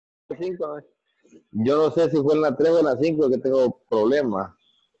5. Yo no sé si fue en la 3 o en la 5 que tengo problemas,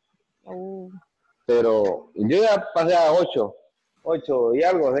 Oh. pero yo ya pasé a 8 y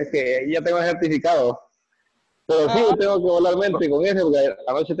algo, es que ya tengo el certificado. Pero sí, tengo que volar mente con ese, porque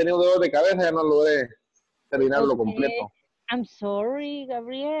anoche tenía un dolor de cabeza y ya no logré terminarlo Okay. completo. I'm sorry,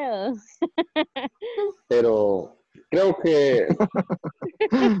 Gabriel. Pero creo que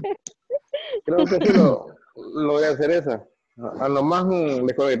sí lo voy a hacer esa. A lo más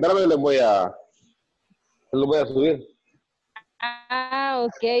desconectarme lo voy a subir.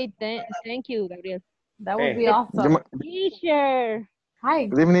 Okay. Thank you, Gabriel. That would be The awesome. teacher. Hi.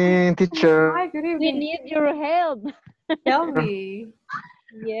 Good evening, teacher. Hi, good We evening. need your help. Tell me.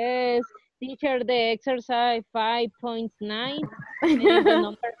 Yes, teacher, the exercise 5.9 and the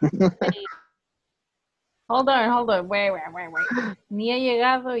number 8. Hold on. Wait. Ni he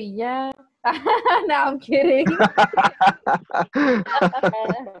llegado y ya. No, I'm kidding.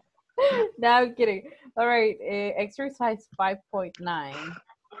 No, I'm kidding. All right, exercise 5.9.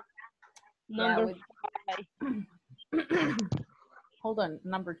 Number Yeah, 5. Hold on,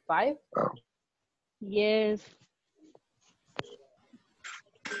 number 5? Yes.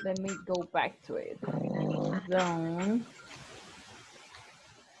 Let me go back to it. Zone.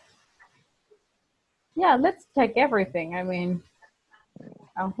 Yeah, let's check everything. I mean,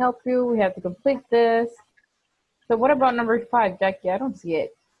 I'll help you. We have to complete this. So what about number 5, Jackie? I don't see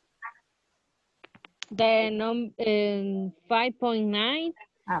it. The 5.9.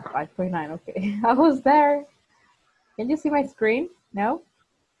 5.9, okay. I was there. Can you see my screen? No?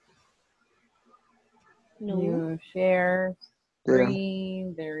 No. You share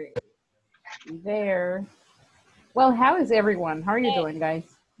screen, there. Well, how is everyone? How are you doing, guys?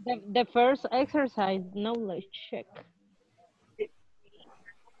 The first exercise, knowledge check.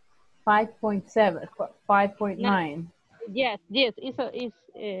 5.7, 5.9. Yes,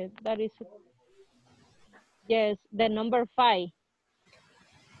 that is, yes, the number 5.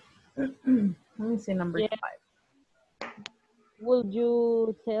 Let me see number 5. Would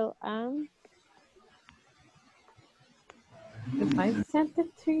you tell Anne? Because I sent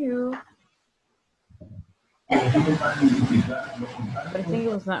it to you. But I think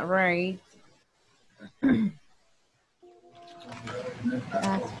it was not right.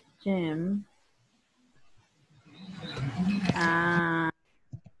 Ask Jim.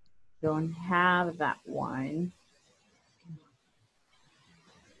 Don't have that one.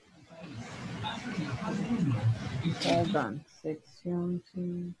 Hold on. Sección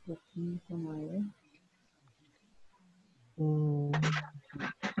 5.9.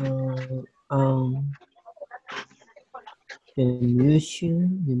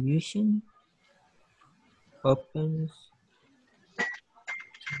 Emotion opens.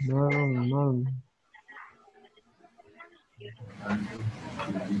 No.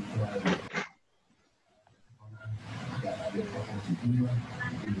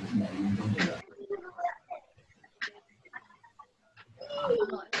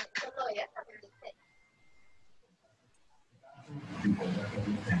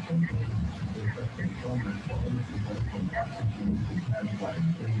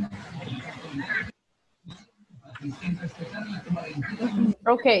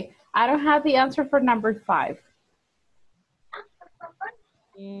 Okay, I don't have the answer for number 5.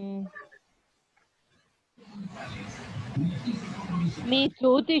 Me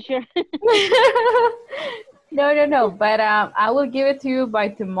too, teacher. No, but I will give it to you by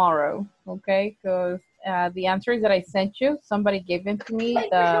tomorrow, okay? Because the answers that I sent you, somebody gave them to me.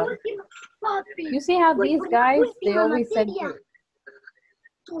 You see how these guys, they always send you.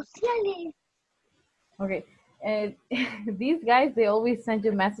 Okay, and these guys, they always send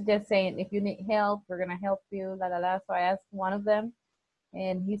you messages saying, if you need help, we're gonna help you, la la la. So I asked one of them,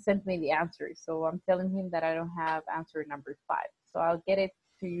 and he sent me the answers. So I'm telling him that I don't have answer number 5. So I'll get it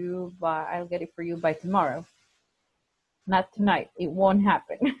to you, but I'll get it for you by tomorrow. Not tonight. It won't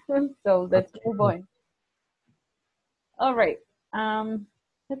happen. So let's move on. All right.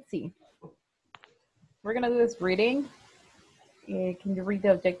 Let's see. We're gonna do this reading. Can you read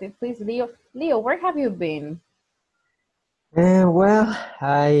the objective, please, Leo? Leo, where have you been? Well,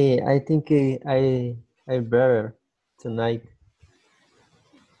 I think I better tonight.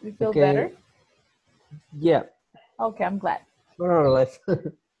 You feel better? Yeah. Okay, I'm glad. More or less.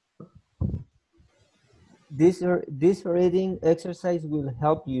 This reading exercise will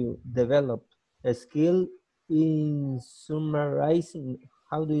help you develop a skill in summarizing.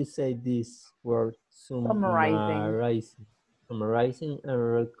 How do you say this word? Summarizing. Summarizing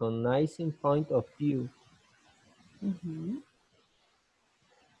and recognizing point of view.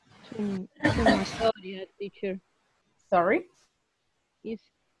 Sumatoria, teacher. Sorry? It's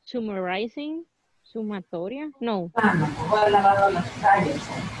Summarizing, sumatoria, no.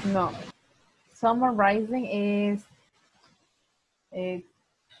 No. Summarizing is, eh,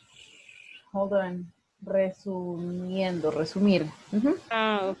 hold on, resumiendo, resumir. Mhm.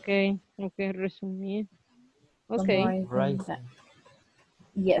 Ah, okay, okay, resumir. Okay, Summarizing Right. that.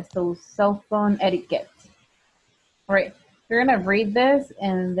 Yes, so cell phone etiquette. All right, we're gonna read this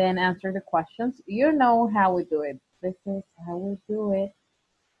and then answer the questions. You know how we do it. This is how we do it.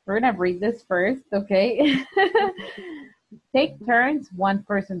 We're gonna read this first, okay? Take turns. One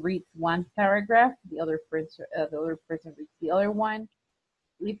person reads one paragraph, the other person reads the other one.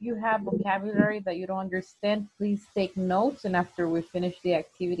 If you have vocabulary that you don't understand, please take notes, and after we finish the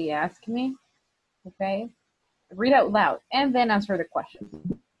activity, ask me, okay? Read out loud, and then answer the questions.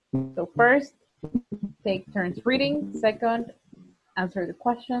 So first, take turns reading. Second, answer the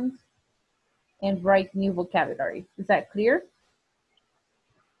questions, and write new vocabulary. Is that clear?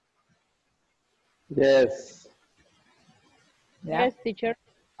 Yes. Yeah, yes, teacher.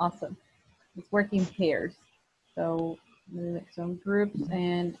 awesome. Let's work in pairs. So make some groups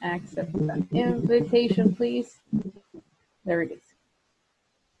and accept an invitation, please. There it is.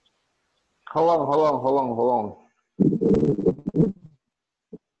 Hold on.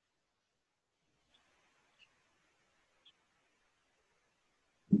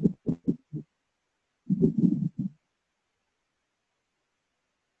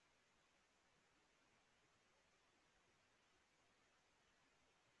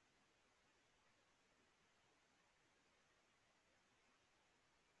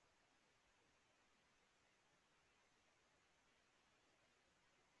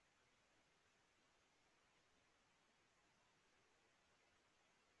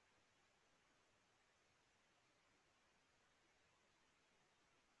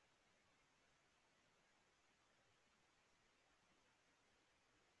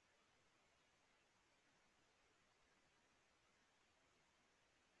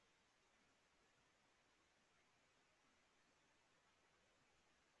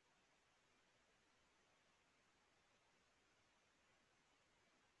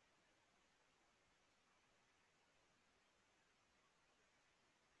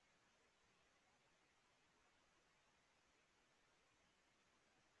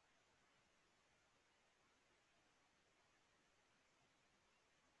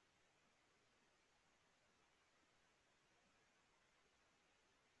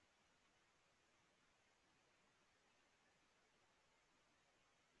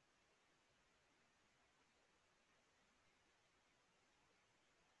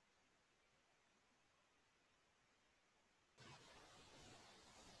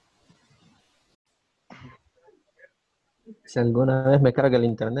 Si alguna vez me carga el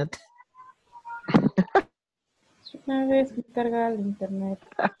internet. Una vez me carga el internet.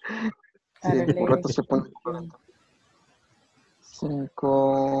 Sí, de por rato se pone En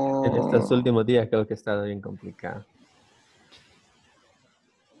 5. estos últimos días creo que ha estado bien complicado.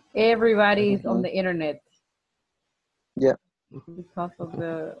 Everybody's on the internet Yeah. because of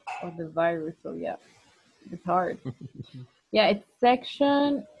the virus. So yeah, it's hard. Yeah, it's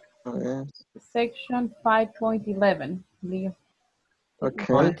section 5.11. Leo. Okay.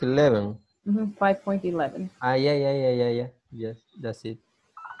 Point 11. 5.11. Ah, yeah. Yes, that's it.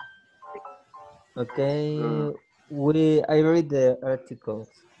 Okay, I read the articles.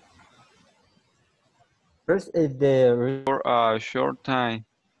 First is the For a short time,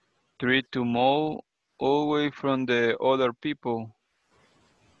 try to move away from the other people.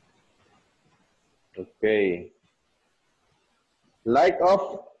 Okay. Light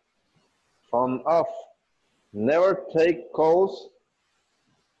off, phone off. Never take calls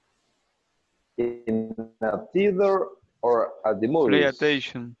in a theater or at the Pay movies.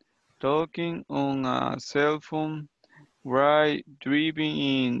 attention. Talking on a cell phone while driving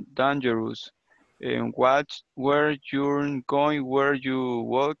is dangerous. And watch where you're going, where you're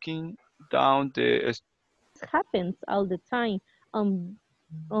walking down the street. Happens all the time on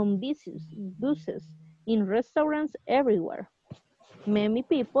buses, in restaurants, everywhere. Many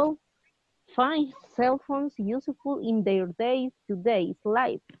people find cell phones useful in their day-to-day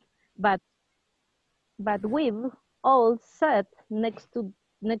life, but we've all sat next to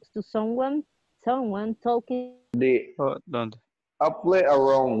someone talking. The ¿Dónde? apple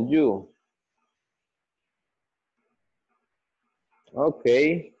around you.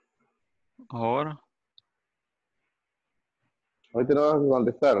 Okay. Ahora. Ahorita no vas a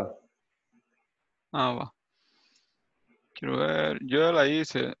contestar. Ah, va. Quiero ver. Yo ya la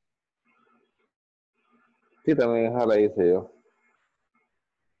hice. Sí, también la hice yo.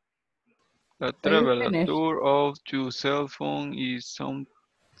 The So you travel, a finished. tour of your cell phone is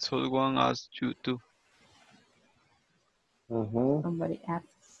someone asks you to. Somebody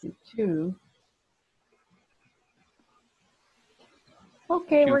asks you to.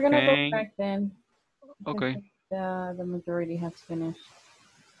 Okay, You we're gonna go can, back then. I okay. think the majority has finished.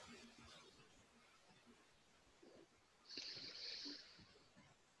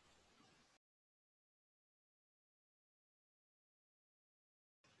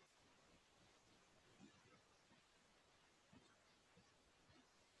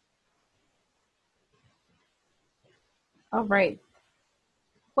 All right.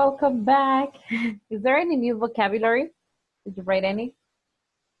 Welcome back. Is there any new vocabulary? Did you write any?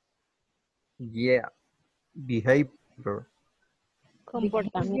 Yeah. Behavior.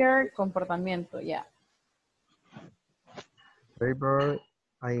 Comportamiento. Behavior, comportamiento, yeah. Behavior.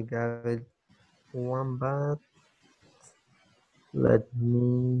 I got it one, but let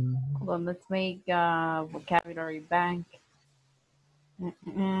me. Hold on, let's make a vocabulary bank.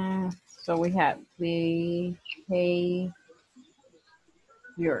 So we have behavior,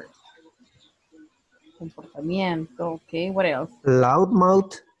 comportamiento. Okay, what else?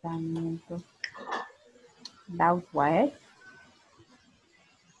 Loudmouth. Comportamiento. Loud what?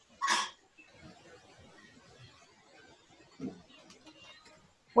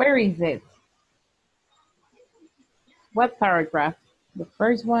 Where is it? What paragraph? The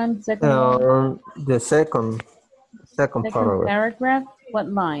first one, second one? The second Second paragraph. paragraph? What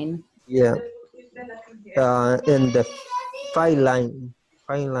line? Yeah. In the fine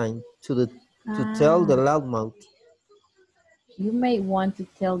line to tell the loudmouth. You may want to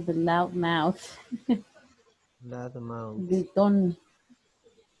tell the loud mouth. Loudmouth. Gritón.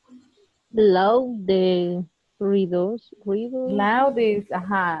 Loud de ruidos. Loud is,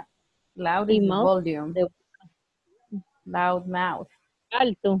 loud Y is the mouth volume. de Loud mouth.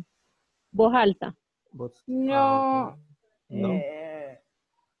 alto. Voz alta. But, No. No.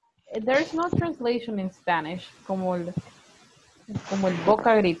 There's no translation in Spanish. Como el boca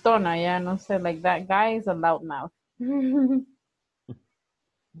gritona, yeah, no sé, like that guy is a loud mouth.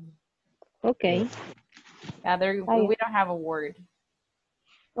 Okay. Yeah, we don't have a word.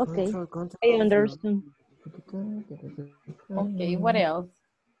 Okay. I understand. Okay, what else?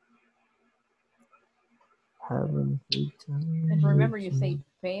 Haven't And remember, you say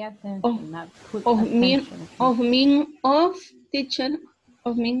pay attention, not put Of attention. teacher,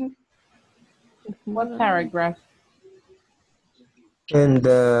 of mean. What paragraph? And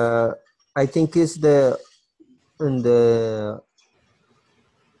I think it's the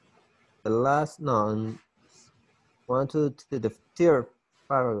last, no, one to the third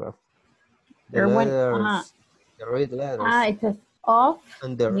paragraph. The letters, the red letters. It says off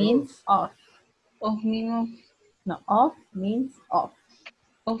And the means rules. off. Of mean of. No, off means off.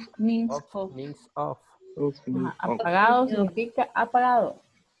 Of means Off of. means off. Apagado significa apagado.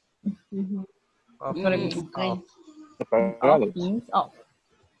 Off That's what it means means. Okay. Off means off.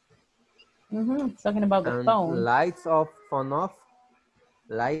 It's talking about the And phone. lights off, phone off.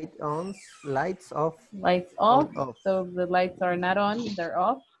 Light on, lights off. Lights off. Off. So the lights are not on, they're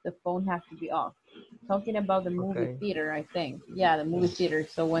off. The phone has to be off. Talking about the movie theater, I think. Yeah, the movie theater.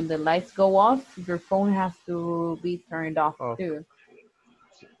 So when the lights go off, your phone has to be turned off too.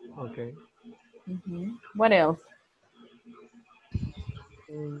 Okay. What else?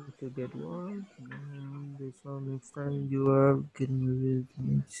 And to get one, there's some time you are getting rid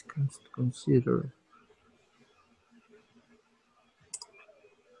of consider.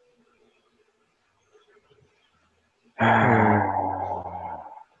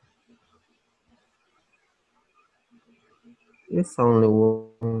 It's only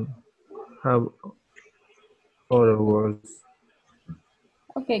one. Have other words.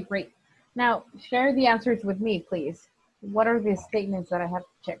 Okay, great. Now, share the answers with me, please. What are the statements that I have to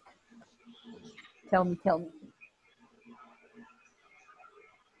check? Tell me.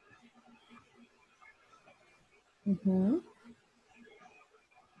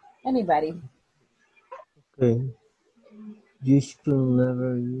 Anybody? Okay. You should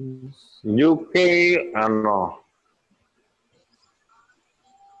never use. UK and no.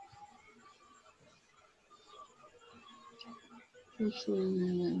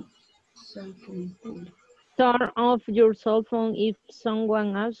 Turn off your cell phone if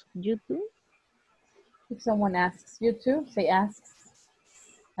someone asks you to. If someone asks you to, say asks.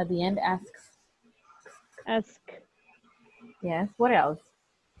 At the end, asks. Ask. Yes, what else?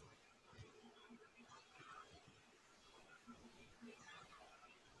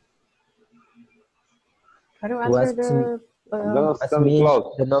 How to answer What's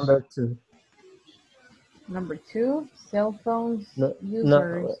the number 2? Number 2, cell phones No,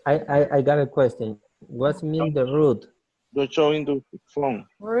 users. I got a question. What's mean the root? Don't show in the phone.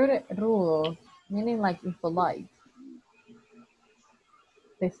 Rudos, meaning like impolite.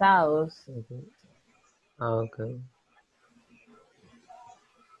 Pesados. Okay. Okay.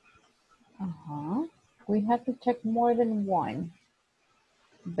 We have to check more than one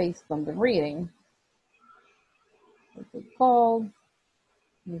based on the reading. What's it called?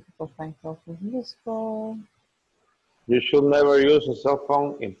 Musical find helpful useful. You should never use a cell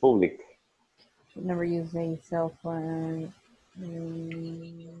phone in public. Should never use a cell phone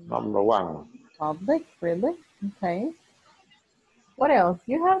Number one. public, really? Okay. What else?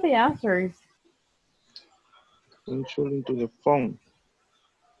 You have the answers. Don't show into the phone.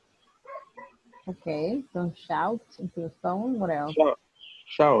 Okay, don't shout into the phone. What else?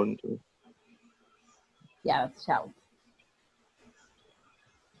 Shout into. Yeah, that's shout.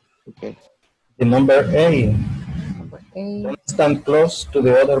 Okay. The number A, Number 8. don't stand close to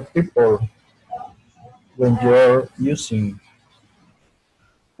the other people when you're using.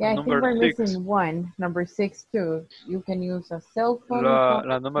 Yeah, I think Number we're 6. missing one. Number 6 too. You can use a cell phone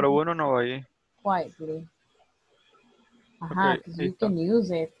La número 1 no va ahí. quietly. Ajá, Okay, because ahí you está. can use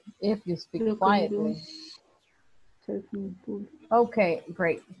it if you speak Lo que quietly. digo, Okay,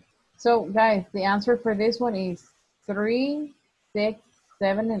 great. So guys, the answer for this one is 3, 6,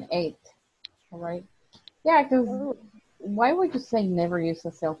 7, and 8. All right. Yeah, because why would you say never use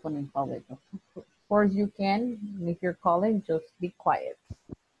a cell phone in public? Of course you can. And if you're calling, just be quiet.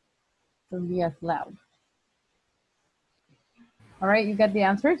 Don't be as loud. All right, you got the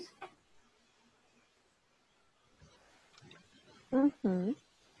answers?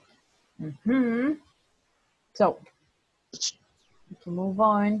 So, to move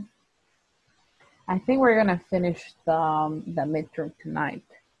on, I think we're gonna finish the midterm tonight.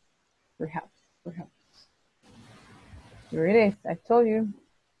 Perhaps. Here it is. I told you.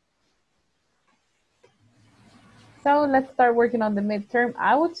 So let's start working on the midterm.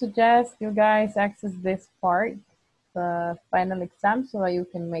 I would suggest you guys access this part, the final exam, so that you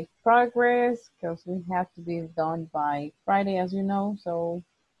can make progress, because we have to be done by Friday, as you know. So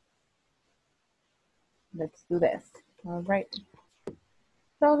let's do this. All right.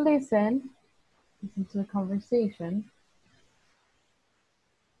 So listen to the conversation.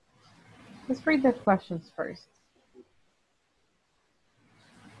 Let's read the questions first.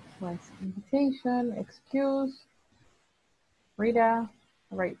 Was invitation, excuse. Rita,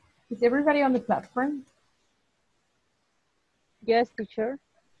 all right. Is everybody on the platform? Yes, teacher.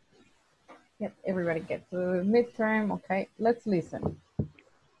 Yep, everybody gets the midterm. Okay, let's listen.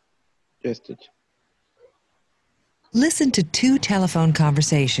 Yes, teacher. Listen to 2 telephone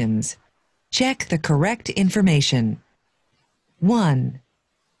conversations. Check the correct information. 1.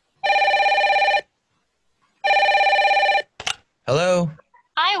 Hello?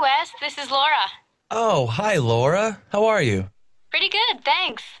 Hi, Wes. This is Laura. Oh, hi, Laura. How are you? Pretty good,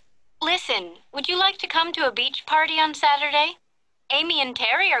 thanks. Listen, would you like to come to a beach party on Saturday? Amy and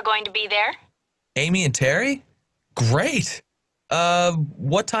Terry are going to be there. Amy and Terry? Great.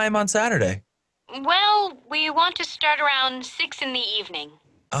 What time on Saturday? Well, we want to start around 6 in the evening.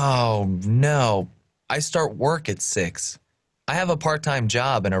 Oh, no. I start work at 6. I have a part-time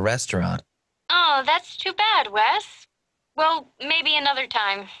job in a restaurant. Oh, that's too bad, Wes. Well, maybe another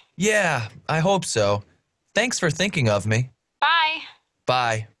time. Yeah, I hope so. Thanks for thinking of me. Bye.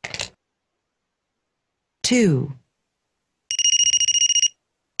 Bye. 2.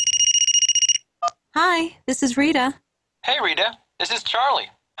 Hi, this is Rita. Hey, Rita. This is Charlie.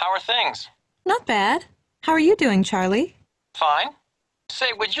 How are things? Not bad. How are you doing, Charlie? Fine.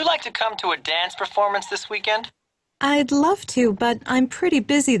 Say, would you like to come to a dance performance this weekend? I'd love to, but I'm pretty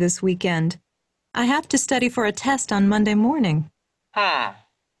busy this weekend. I have to study for a test on Monday morning. Are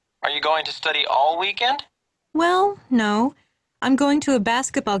you going to study all weekend? Well, no. I'm going to a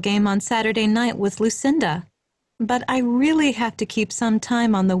basketball game on Saturday night with Lucinda. But I really have to keep some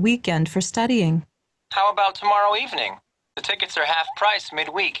time on the weekend for studying. How about tomorrow evening? The tickets are half price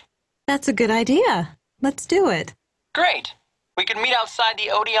midweek. That's a good idea. Let's do it. Great. We can meet outside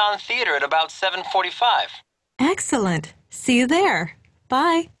the Odeon Theater at about 7:45. Excellent. See you there.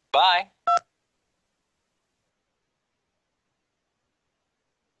 Bye. Bye.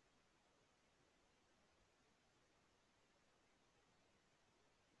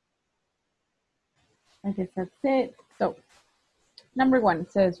 I guess that's it. So, number 1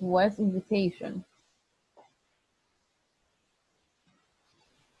 says, was invitation.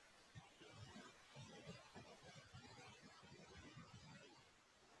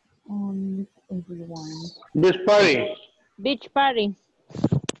 Everyone. Beach party. Beach party.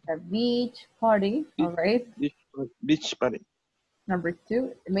 A beach party, all right. Beach party. Number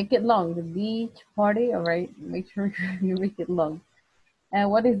 2, make it long. The beach party, all right. Make sure you make it long. And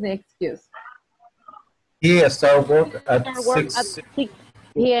what is the excuse? He start work at Start work at 6. 6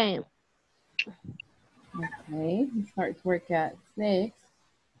 p.m. Okay, he starts work at 6.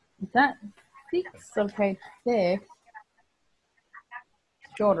 Is that 6? Okay, 6.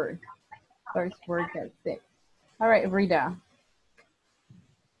 Shorter. Starts work at 6. All right, Rita.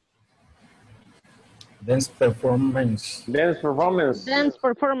 Dance performance. Dance performance. Dance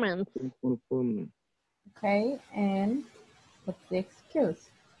performance. Okay, and what's the excuse?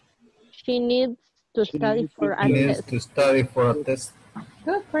 She needs to study for a He needs test. to study for a test.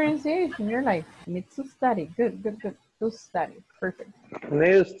 Good pronunciation. You're like, needs to study. Good, good, good. To study. Perfect.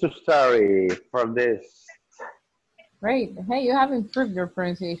 Needs to study for this. Great. Hey, you have improved your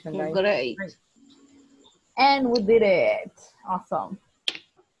pronunciation, guys. Great. And we did it. Awesome.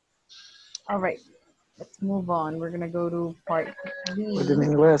 All right. Let's move on. We're going to go to part B. With in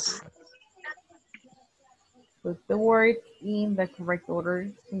English. Put the word in the correct order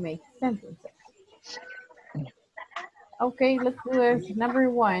to make sentences. Okay, let's do it. Number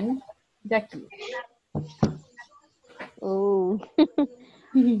 1, Jackie. Oh. What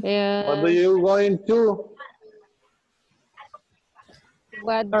do you going to?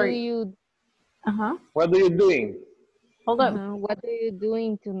 What do you? What are you doing? Hold on. What are you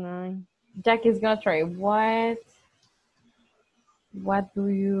doing tonight? Jackie's gonna try. What do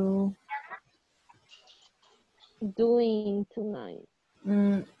you doing tonight?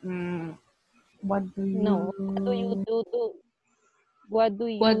 What do you? No. What do you do? What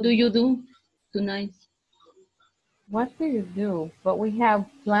do you do tonight? What do you do? But we have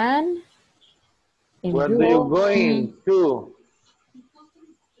plan. And What are you going to?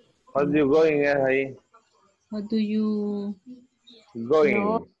 What are you going ahí? What do you Going.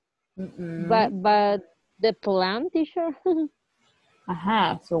 No. But the plan, teacher. So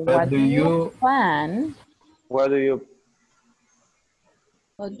what do you plan? What do you?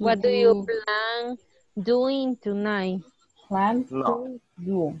 What do you plan doing tonight? Plan to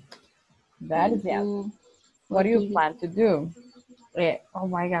do. That is the answer. What do you plan to do? Oh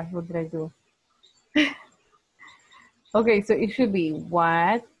my gosh, what did I do? Okay, so it should be,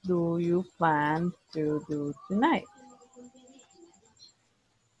 what do you plan to do tonight?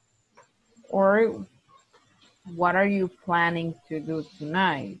 Or what are you planning to do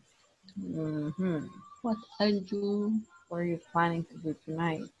tonight? What are you planning to do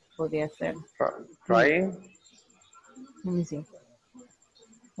tonight? Podría ser. Trying. Let me see.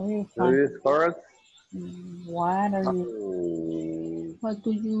 What are you Is planning? this correct? What are you? What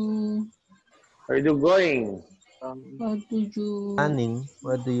do you? Are you going? What do you? Planning.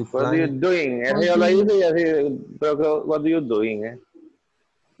 What do you What are you plan? doing? Yo la hice y así, pero what are you doing?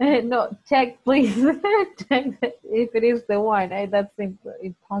 No, check please. Check if it is the one. That's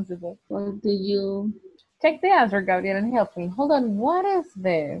impossible. What do you? Check the answer, Gabriel, and help me. Hold on. What is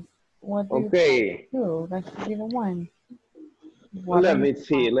this? What do you do? That should be the one. Let me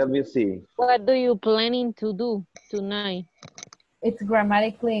see. What do you planning to do tonight? It's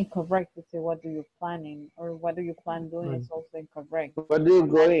grammatically incorrect to say what do you planning or what do you plan doing is also incorrect. What are you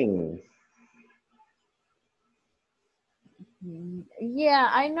going?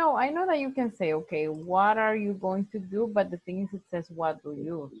 Yeah, I know that you can say, okay, what are you going to do? But the thing is, it says, what do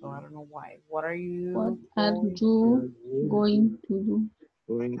you? So I don't know why. What are you going to do? Going to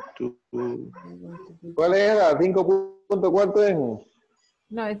do. ¿Cuál era? 5.4 es?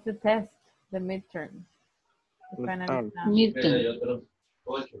 No, it's the test, the midterm. Midterm.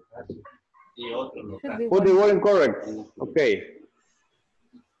 Put the word incorrect. Okay.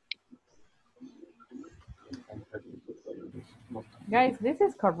 Guys, this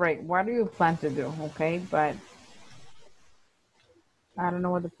is correct. What do you plan to do? Okay, but I don't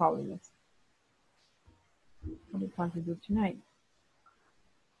know what the problem is. What do you plan to do tonight?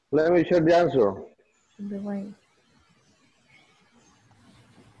 Let me check the answer.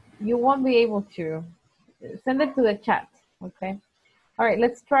 You won't be able to. Send it to the chat, okay? All right,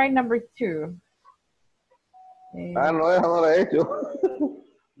 let's try number 2. No, esa no la he hecho.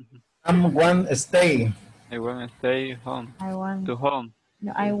 I'm going to stay. I want to stay home. To home.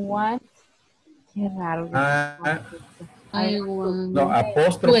 No, I want. Qué raro. I want No,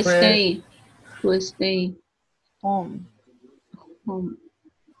 apostrophe. To stay. Home. Home.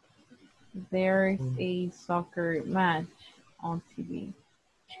 There's a soccer match on TV.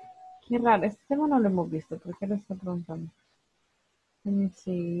 Qué raro. Este tema no lo hemos visto. ¿Por qué lo está preguntando? Let me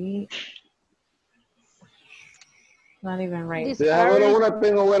see. Not even right. This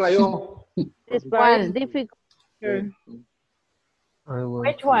part is difficult.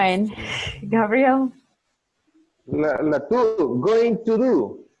 Which one? Gabriel? La two, going to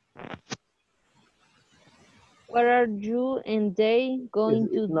do. What are you and they going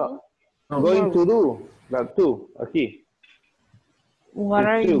to do No, going tomorrow? to do. La two, aquí. What The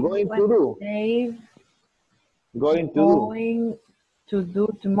are two, you going to and do. Dave Going to do. going to do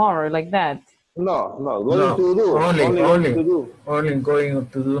tomorrow? Like that? No, no, going No, to do. Only going to do. only going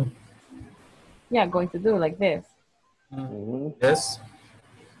to do. Yeah, going to do like this. Yes.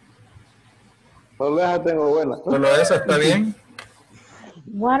 Solo esa tengo buena. Solo esa está bien.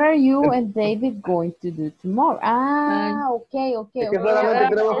 What are you and David going to do tomorrow? Ah, okay. Es que solamente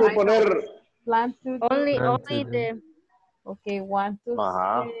tenemos que poner. Plan to do. Only Okay, the want to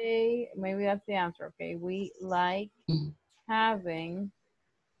Ajá. say, maybe that's the answer. Okay, we like having.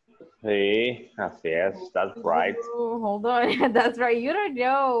 Sí, así es. That's right. Oh, hold on, that's right. You don't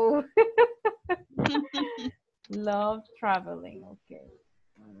know. Love traveling. Okay.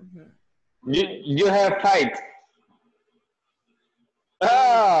 You have fight.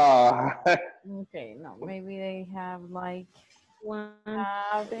 Ah. Okay, no, maybe they have like one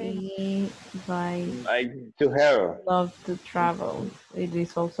like to have. Love to travel. It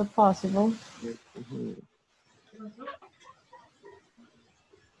is also possible.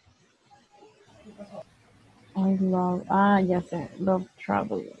 I love yes, I love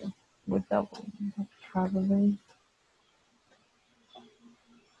traveling. With traveling.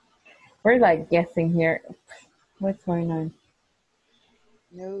 We're like guessing here. What's going on?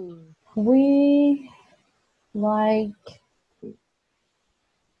 No. We like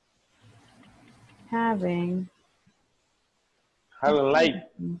having like.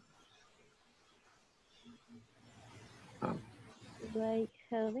 Like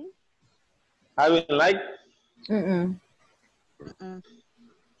having? Having like?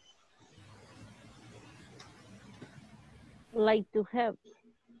 Like to have.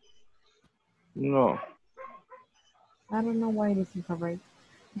 No. I don't know why it isn't correct.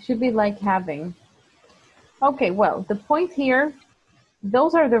 It should be like having. Okay, well, the point here,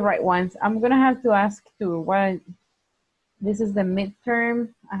 those are the right ones. I'm gonna have to ask too. What? This is the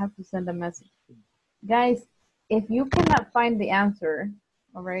midterm. I have to send a message, guys. If you cannot find the answer,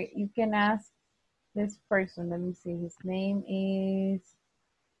 all right, you can ask this person. Let me see. His name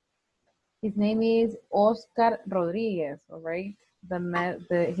is Oscar Rodriguez. All right.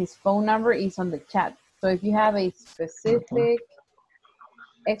 His phone number is on the chat. So if you have a specific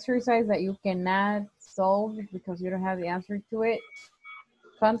exercise that you cannot solve because you don't have the answer to it,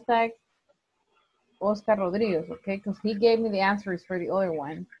 contact Oscar Rodriguez, okay? Because he gave me the answers for the other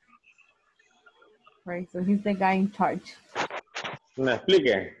one. Right, so he's the guy in charge. ¿Me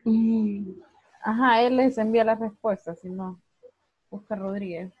explique? Ajá, él les envía las respuestas, si no, Oscar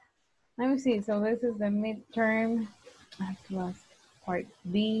Rodriguez. Let me see, so this is the midterm. I have to ask part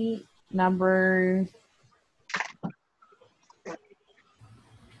B, number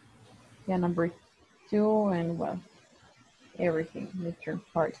 2, and well, everything, midterm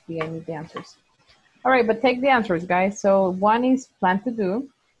part B, I need the answers. All right, but take the answers, guys. So one is plan to do,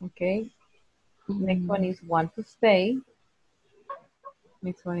 okay? Next one is want to stay.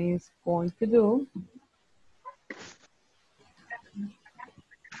 Next one is going to do.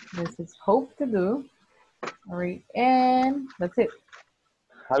 This is hope to do. All right, and that's it.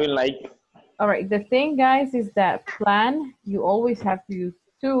 Having like. All right, the thing, guys, is that plan, you always have to use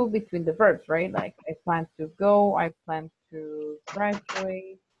to between the verbs, right? Like I plan to go, I plan to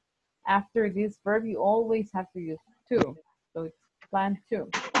graduate. After this verb, you always have to use to. So it's plan to.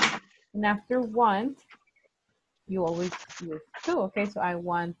 And after want, you always use to. Okay, so I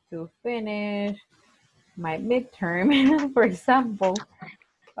want to finish my midterm, for example.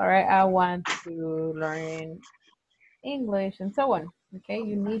 All right, I want to learn English and so on. Okay,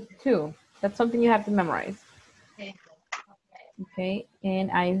 you need to. That's something you have to memorize. Okay, and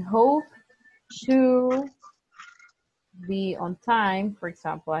I hope to be on time. For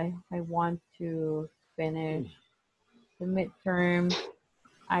example, I want to finish the midterm.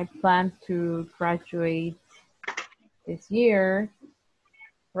 I plan to graduate this year.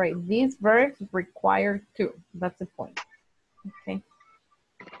 Right, these verbs require to. That's the point. Okay.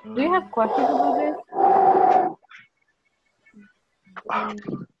 Do you have questions about this?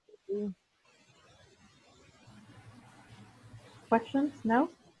 Questions? No?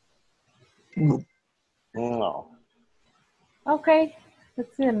 No. Okay,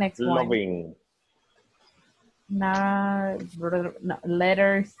 let's see the next one. Now, no,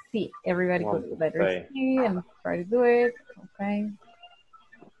 letter C. Everybody go to letter C and try to do it. Okay.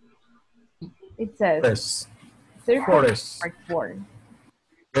 It says, Forest. Part 4.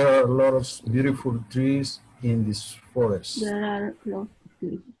 There are a lot of beautiful trees in this forest. There are lots.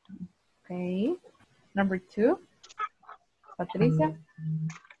 Okay. Number 2. Patricia?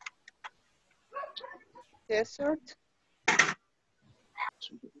 Desert.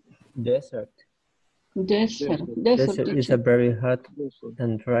 Desert. Desert Is a very hot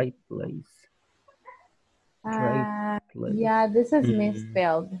and dry place. Yeah, this is Mm.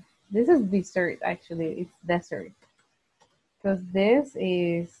 misspelled. This is dessert, actually. It's desert. Because this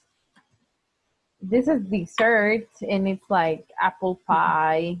is dessert, and it's like apple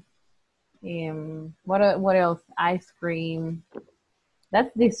pie. What else? Ice cream.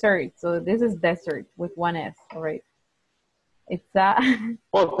 That's dessert. So this is desert with one S. All right. It's a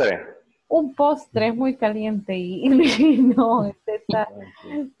Postre. un postre es muy caliente y no,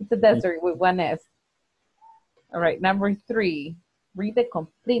 it's a desert with one S. All right, number 3. Read the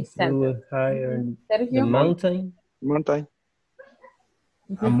complete We will sentence. hire the Sergio? mountain. Mountain.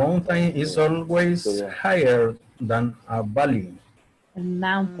 A mountain is always higher than a valley. A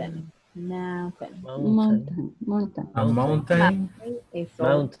mountain. Mountain. A mountain. Is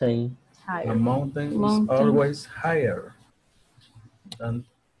Mountain. A mountain is always higher than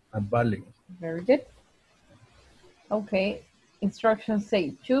a valley. Very good. Okay. Instructions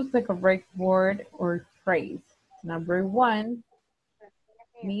say choose the correct word or phrase. Number 1,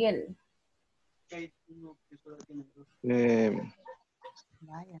 Miguel.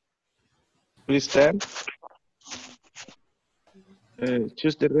 Please tell.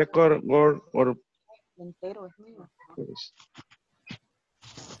 Choose the record word or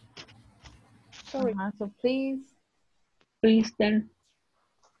So please. Please tell.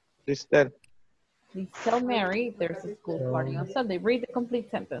 Please tell. Please tell Mary there's a school party on Sunday. Read the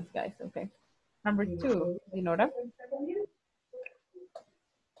complete sentence, guys. Okay. Number 2, Dinora.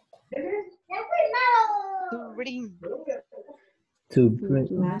 To bring.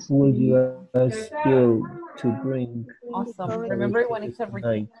 Would you ask Joe to bring? Awesome. Remember when it's a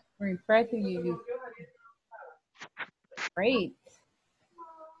tonight? refer to you. Great.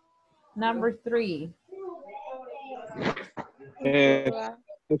 Number 3.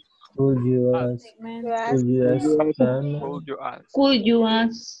 Would you ask? Would you ask Dana? Hold your eyes. Could you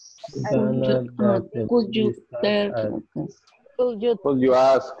ask? Dana that the Could you start tell? at Could you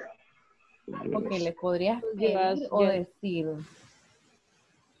ask? Ok, le podrías You ask, pedir o yes. decir.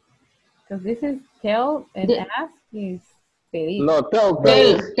 Because this is tell and ask is pedir. No, tell.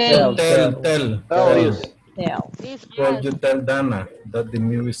 Tell. Tell. Could you tell Dana that the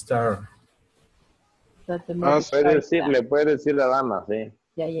movie star? That the movie Le puede decir la dama, sí.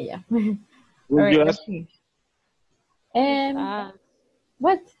 Yeah. Would All right, you let's ask? see.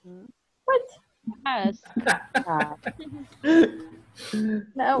 What? What? Ask.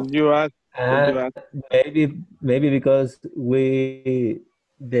 No. Would you ask? Maybe because we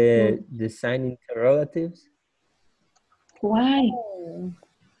the sign interrogatives. Why?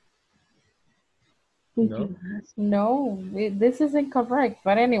 No, this is incorrect.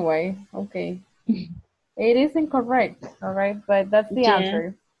 But anyway, okay. It is incorrect, all right? But that's the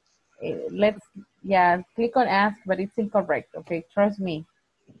answer. Let's, click on ask, but it's incorrect, okay? Trust me.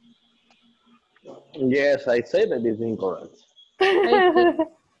 Yes, I say that it's incorrect.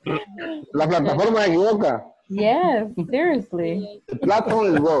 La plataforma se equivoca. Yes, seriously. The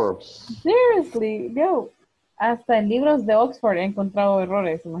platform is worse. Seriously, no. Hasta en libros de Oxford he encontrado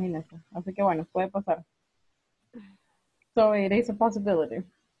errores, imagínate. Así que bueno, puede pasar. So it is a possibility.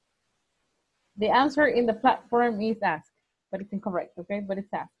 The answer in the platform is ask, but it's incorrect, okay? But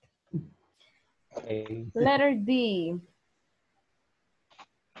it's ask. Okay. Letter D.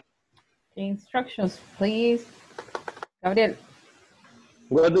 Instructions, please. Gabriel.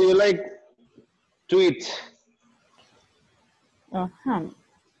 What do you like to eat? What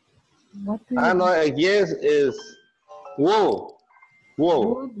do you No, yes is wow.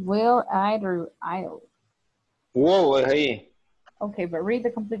 Would, will, either, I'll. Wow es ahí. Okay, but read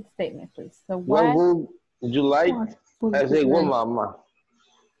the complete statement, please. So What would you like? I say, well, mama.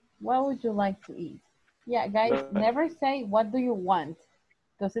 What would you like to eat? Yeah, guys, never say, what do you want?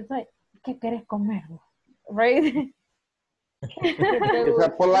 Because it's like, ¿qué quieres comer? Right? It's a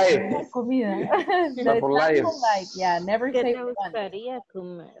polite. It's not polite. Yeah, never say want.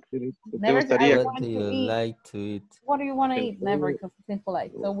 Never say, What do you like to eat? What do you want to eat? Never, because it's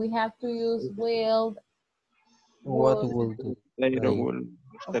impolite. So we have to use will. What will do? Okay,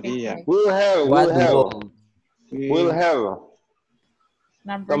 We'll have.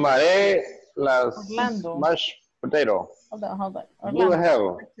 Number Tomaré las Orlando. mashed potato. Hold on. We'll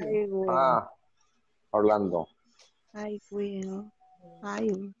Orlando. have. Orlando. I will. What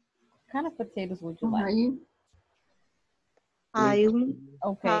kind of potatoes would you like? I'll.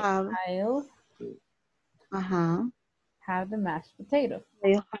 Okay, I'll have the mashed potatoes.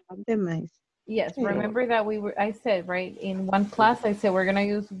 I'll have the mashed Yes, remember that I said, right, in one class, I said we're gonna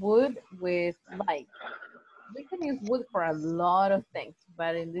use would with like. We can use would for a lot of things,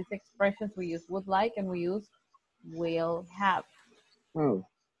 but in these expressions, we use would like and we use will have. Or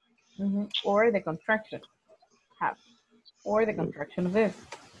the contraction, have, or the contraction of this.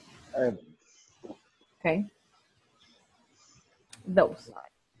 Okay. Those,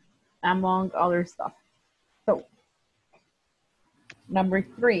 among other stuff. So, number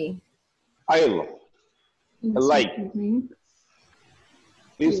 3. I like.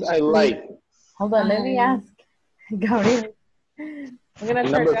 This I like. Hold on, let me ask. Gabriel. I'm gonna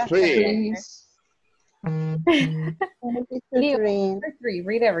try Number to ask 3. Leo, number 3,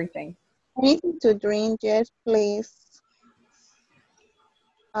 read everything. Anything to drink, yes, please.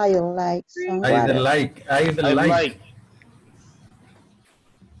 I like some I water. like.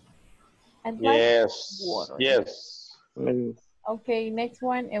 Yes, water. yes. Okay, next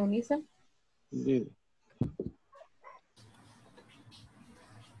one, Eunice.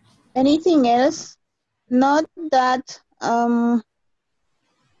 Anything else? Not that,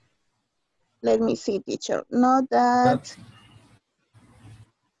 let me see, teacher. Not that,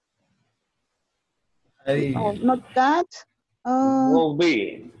 not that. Will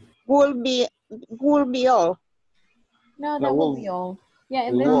be. Will be all. No, that will be all. Yeah,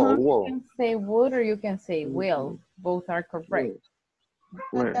 and then Will. you can say would or you can say will. Both are correct.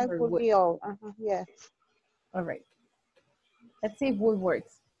 That would be all. Yes. All right. Let's see if would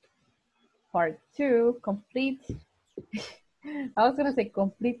works. Part 2, complete. I was going to say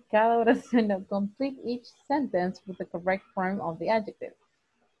complete cada oración. No, complete each sentence with the correct form of the adjective.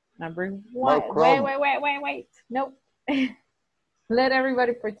 Number 1. Wait. Nope. Let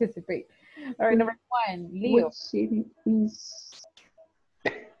everybody participate. All right, number 1, Leo. Which city is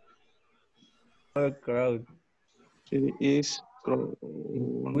More crowded. Which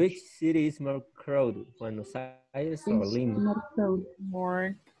city is more crowded? Buenos Aires or Lima?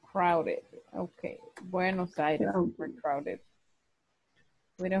 More crowded. Okay. Buenos Aires is more crowded.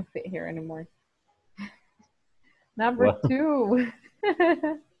 We don't fit here anymore. Number 2.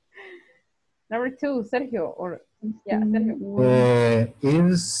 Number 2, Sergio. Or yeah, Sergio.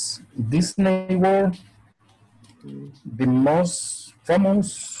 Is Disney World the most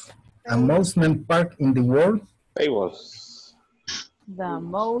famous amusement park in the world? Famous. The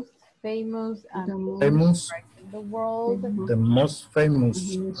most famous amusement park in the world. The most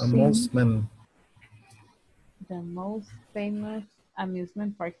famous amusement. The most famous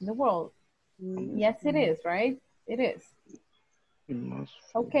amusement park in the world. Yes, it is, right? It is.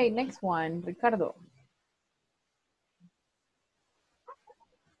 Okay, next one, Ricardo.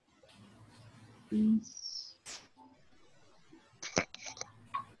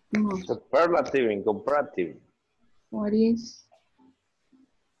 Superlative and comparative. What is?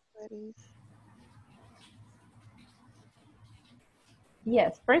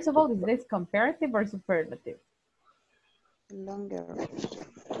 Yes, first of all, is this comparative or superlative? Longest.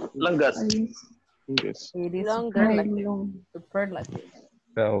 It is Longer. superlative.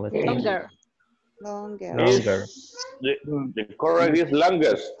 Longer. The correct is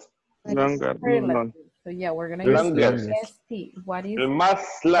longest. Superlative. So yeah, we're gonna use Longest. ST. What is El más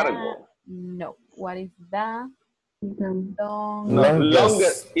largo. no? What is the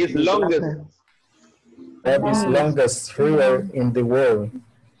Longest is longest. What is longest river in the world?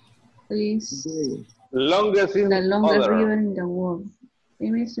 Please. Longest is The longest other. river in the world.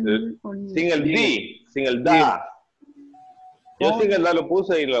 Sin el D, sin el da. Yo sin el da lo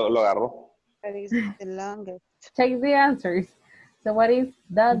puse y lo agarró. That is the longest. Check the answers. So what is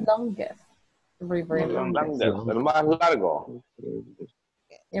the longest river in the world? Longest, el más largo.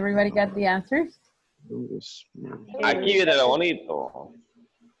 Everybody got the answers? Aquí viene lo bonito.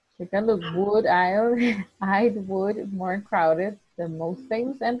 Take a look. Wood, I'd wood, more crowded, the most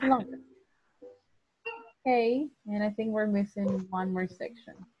famous and the longest. Okay, and I think we're missing one more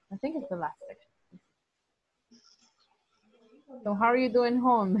section. I think it's the last section. So how are you doing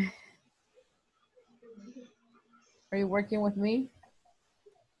home? Are you working with me?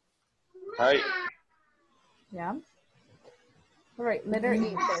 Hi. Yeah. All right, letter E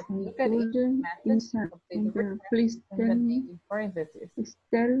says, look at each message. Please tell me.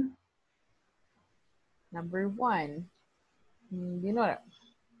 Estelle. Number 1. You know that.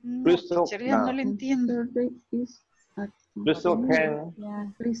 Crystal Ya no le entiendo. Crystal can. Yeah.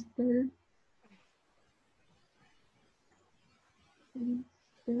 Please tell.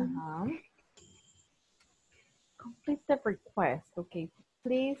 Complete the request. Okay.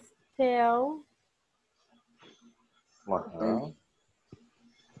 Please tell. Okay.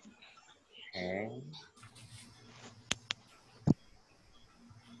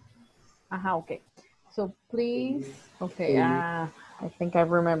 Okay. So please, okay, I think I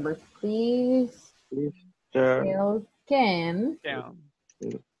remember. Please tell Ken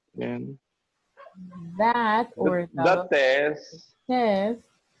that or the test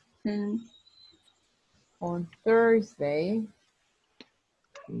on Thursday.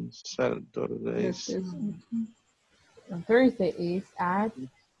 Saturdays. On Thursday is at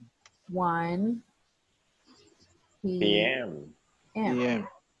 1 p.m.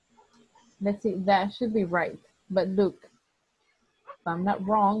 Let's see, that should be right. But look, if I'm not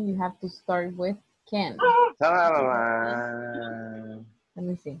wrong, you have to start with Ken. Let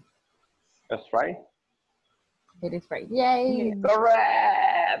me see. That's right. It is right. Yay!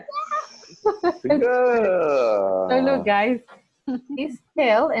 Correct! Good. So look, guys, please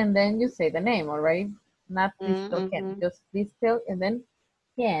tell and then you say the name, all right? Not please tell Ken, just please tell and then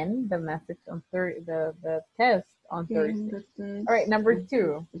Ken, the message on the test on Thursday. All right, number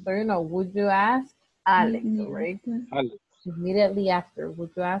 2. So, you know, would you ask Alex, all right? Immediately after,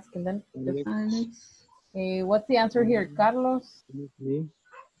 would you ask and then just, what's the answer here, Carlos?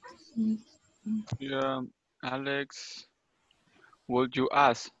 Yeah, Alex, would you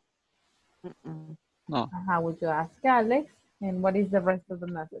ask? No. How would you ask Alex? And what is the rest of the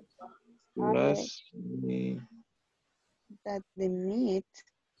message? Alex, that the meet.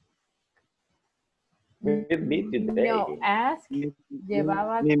 No, ask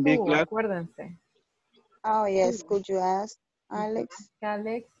llevaba tú, acuérdense. Oh, yes. Could you ask Alex?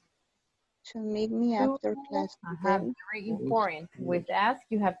 Alex. To meet me after class today? Very important. With ask,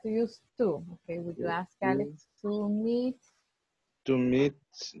 you have to use to. Okay, would you ask Alex to meet? To meet.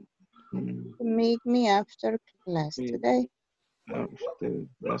 To meet me after class today. After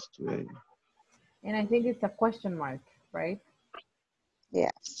class today. And I think it's a question mark, right?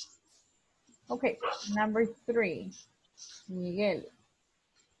 Yes. Okay, number 3. Miguel.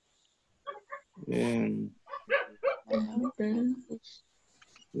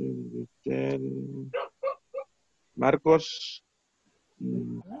 Marcos.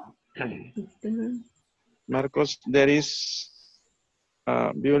 Marcos, there is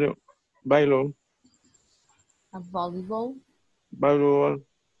a volleyball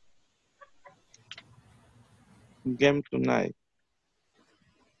game tonight.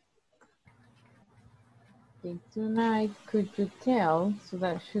 Okay, tonight, could you tell? So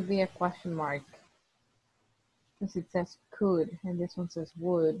that should be a question mark. Because it says could, and this one says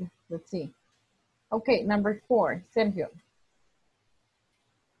would. Let's see. Okay, number 4, Sergio.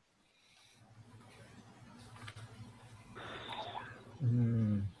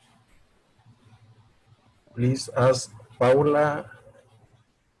 Please ask Paula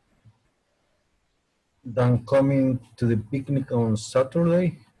than coming to the picnic on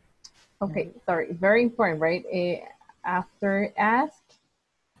Saturday. Okay, sorry, very important, right? After ask,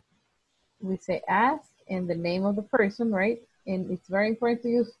 we say ask and the name of the person, right? And it's very important to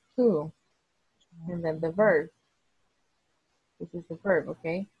use to. And then the verb. This is the verb,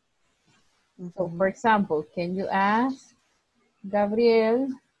 okay? So, for example, can you ask Gabriel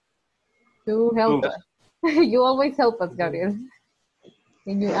to help us? You always help us, Gabriel.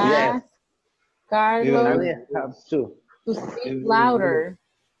 Can you ask Carlos to speak louder?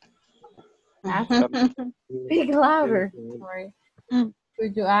 Speak louder. Right.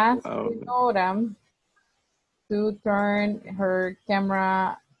 Could you ask Nora to turn her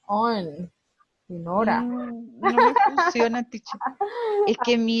camera on? Nora. No me funciona, teacher. Es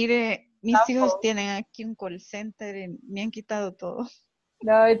que mire, mis hijos tienen aquí un call center y me han quitado todo.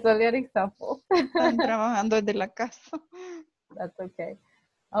 No, it's only an example. Están trabajando desde la casa. That's okay.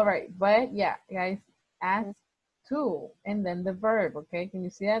 All right, but yeah, guys, ask to, and then the verb, okay? Can you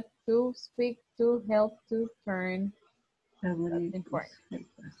see that? To, speak, to, help, to, turn. That's important.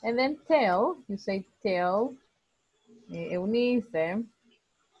 And then tell, you say tell Eunice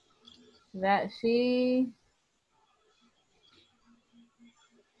that she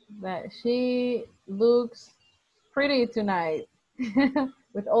looks pretty tonight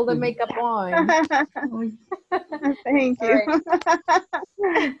with all the makeup on. Thank you.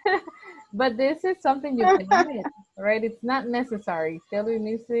 Right. But this is something you can admit, right? It's not necessary. Tell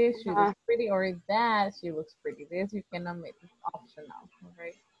Eunice she looks pretty, or that she looks pretty. This you can omit. It's optional, all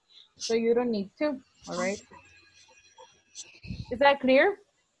right? So you don't need to, all right? Is that clear?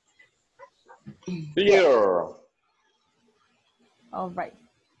 Clear. All right.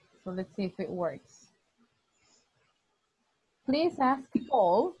 So let's see if it works. Please ask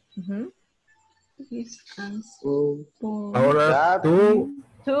Paul. Please ask Paul. Paula to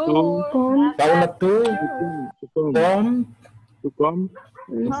come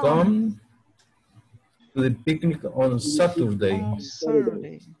to the picnic on Saturday.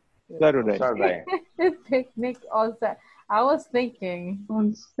 Saturday. Saturday. Picnic on Saturday. I was thinking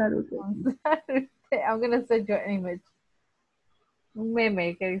On Saturday. on Saturday. I'm gonna send you an image. Un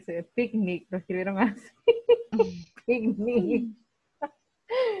meme que dice picnic, lo escribieron así. Picnic.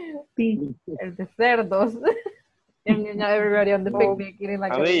 El de cerdos. And you know everybody on the picnic eating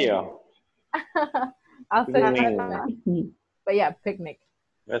like Amigo. I'll send you Mm. that. But yeah, picnic.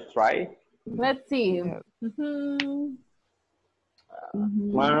 Let's try. Let's see. Yeah. Mhm.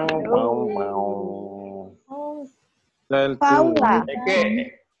 Mau, mau, mau. Oh, Paula. Es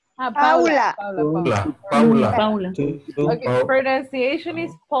que Paula. Paula. Paula. Paula. Okay, pronunciation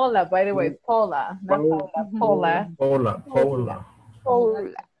is Paula, by the way. Paula, not Paula. Paula. Paula.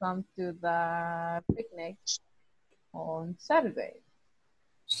 Paula. Come to the picnic on Saturday.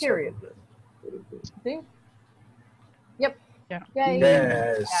 Period. See? Yep. Yeah. Yay.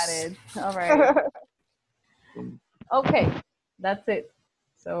 Yes. Got it. All right. Okay, that's it.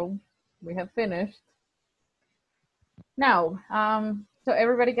 So we have finished. Now, so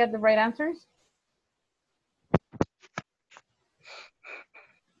everybody got the right answers?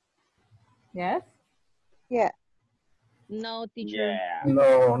 Yes? Yeah. No, teacher.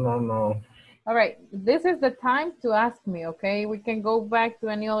 No, no, no. All right, this is the time to ask me, okay? We can go back to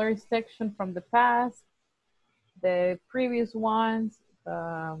any other section from the past, the previous ones,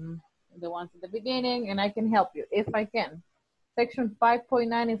 the ones at the beginning, and I can help you if I can. Section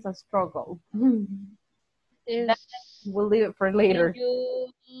 5.9 is a struggle. That, we'll leave it for later.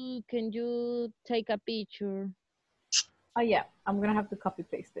 Can you take a picture? Oh yeah, I'm gonna have to copy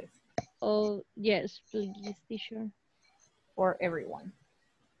paste this. Oh, yes, please, teacher. For everyone.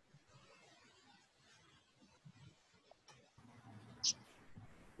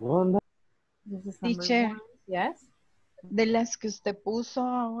 This is number Teacher, one. Yes. de las que usted puso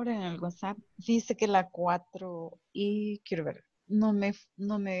ahora en el WhatsApp, dice que la 4 y quiero ver, no me,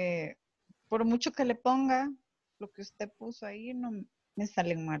 por mucho que le ponga lo que usted puso ahí, no me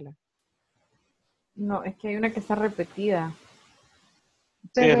salen malas. No, es que hay una que está repetida.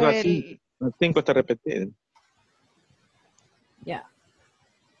 Sí, es Pero la 5. La 5 está repetida. Ya.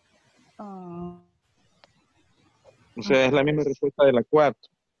 Ah, O sea, es la misma respuesta de la 4.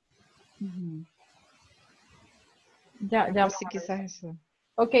 Ya. pues sí, quizás eso.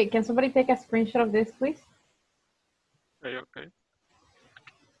 Okay, can somebody take a screenshot of this, please? Okay.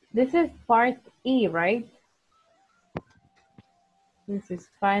 This is part E, right? This is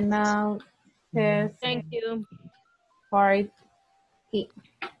final test. Thank you. Part E.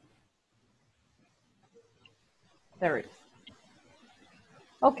 There it is.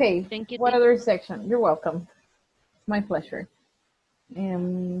 Okay, Thank you, what teacher. other section? You're welcome. It's my pleasure.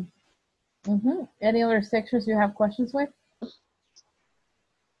 Any other sections you have questions with?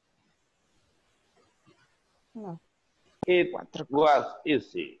 No. It was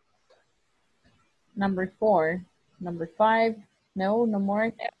easy. Number 4. Number 5. No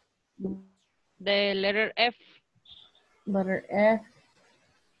more. The letter F. Letter F.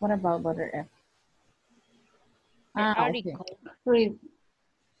 What about letter F? The Okay. article.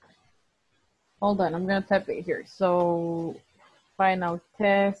 Hold on, I'm gonna type it here. So, final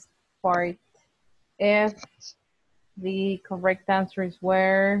test, part F. The correct answers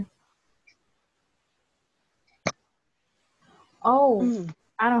were. Oh,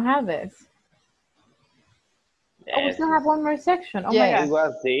 I don't have this. Oh, we still have one more section. Oh my It God.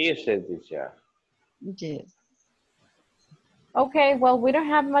 was easy, teacher. Yes. Okay, well, we don't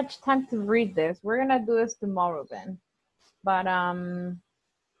have much time to read this. We're gonna do this tomorrow then. But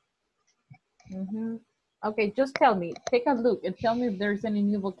okay, just tell me. Take a look and tell me if there's any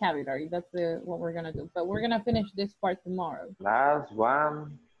new vocabulary. That's what we're gonna do. But we're gonna finish this part tomorrow. Last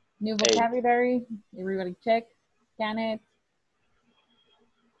one. New vocabulary. Everybody check. Scan it.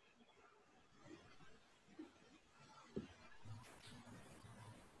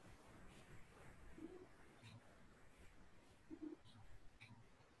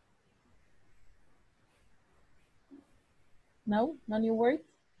 No? No new words?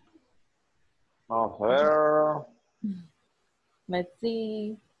 Oh, her. Let's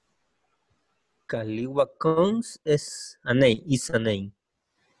see. Caliwacons is a name. Is a name.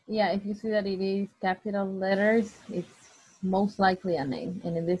 Yeah, if you see that it is capital letters, it's most likely a name.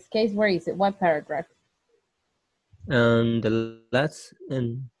 And in this case, where is it? What paragraph? And the last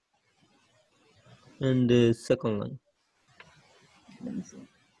and the second line. Let me see.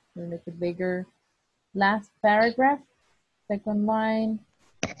 We'll make it bigger. Last paragraph, second line.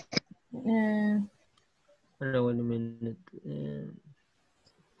 Wait a minute.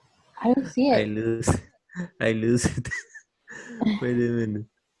 I don't see it. I lose it. Wait a minute.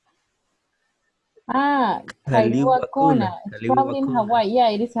 Ah, Kailua Kona. It's probably in Hawaii. Yeah,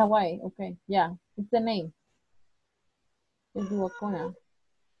 it is Hawaii. Okay, yeah, it's the name. Kailua Kona.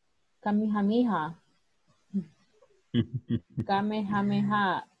 Kamehameha.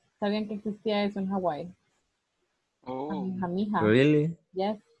 Kamehameha. ¿Sabían que existía eso en Hawaii? Oh. Kamehameha. Really?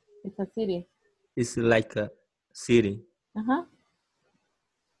 Yes, it's a city. It's like a city. Uh-huh.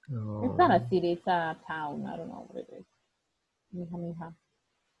 Oh. It's not a city, it's a town. I don't know what it is. Kamehameha.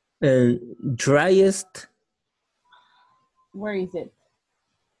 And driest. Where is it?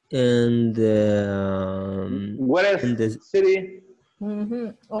 And what is the city?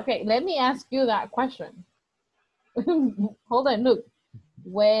 Okay, let me ask you that question. Hold on, look.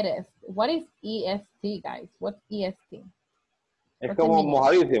 Wettest. What is EST, guys? What's EST? Es como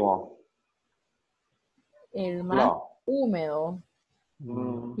mojadísimo. El más húmedo.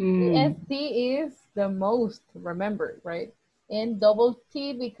 EST is the most, remember, right? And double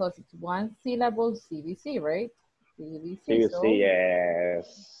T because it's one syllable, CBC, right? CBC, so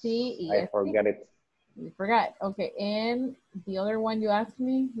yes. C-E-S-T. I forget it. You forgot. Okay, and the other one you asked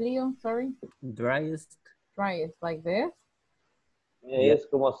me, Leo, sorry? Driest. Driest, like this? Es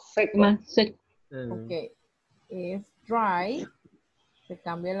como seco. Okay, it's dry. Se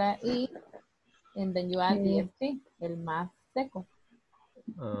cambia la I. And then you add EST, el más seco.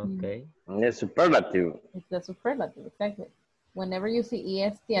 Okay. It's superlative. It's the superlative, exactly. Whenever you see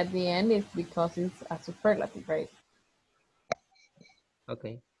EST at the end, it's because it's a superlative, right?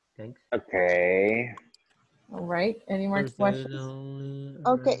 Okay, thanks. Okay. All right, any more questions?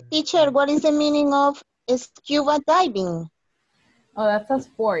 Okay, teacher, what is the meaning of scuba diving? Oh, that's a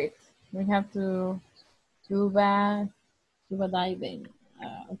sport. We have to scuba diving.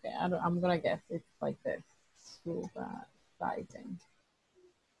 Okay, I'm gonna guess it's like this. Scuba diving.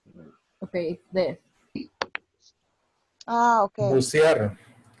 Okay, it's this. Ah, okay. Bucear.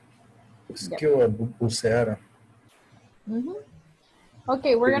 Scuba, bucear.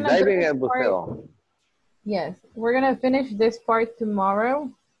 Okay, we're gonna diving and buceo. Yes, we're gonna finish this part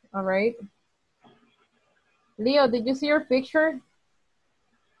tomorrow. All right. Leo, did you see your picture?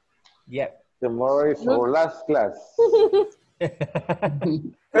 Yeah. Tomorrow is our last class.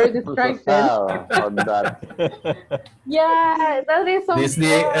 Very distracted. On that. Yeah, that is so This is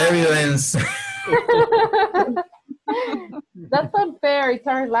the evidence. That's unfair. It's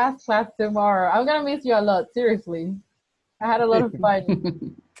our last class tomorrow. I'm gonna miss you a lot, seriously. I had a lot of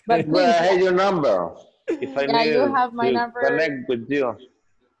fun. But please, I have your number. If I need you have my to number. connect with you.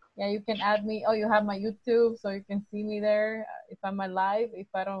 Yeah, you can add me. Oh, you have my YouTube, so you can see me there. If I'm alive, if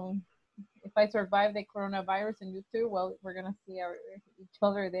I survive the coronavirus in YouTube, well, we're gonna see each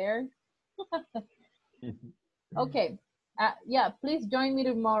other there. Okay. Yeah, please join me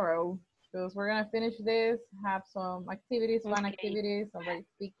tomorrow because we're gonna finish this, have some activities, fun activities, already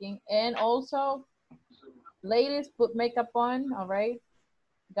speaking, and also, ladies, put makeup on. All right,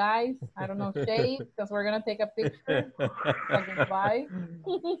 guys, I don't know, shave because we're gonna take a picture. Bye.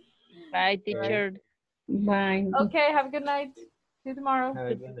 Bye, teacher. Bye. Okay, have a good night. See you tomorrow.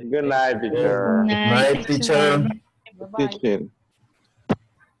 Good night, teacher. Night, teacher. Bye-bye.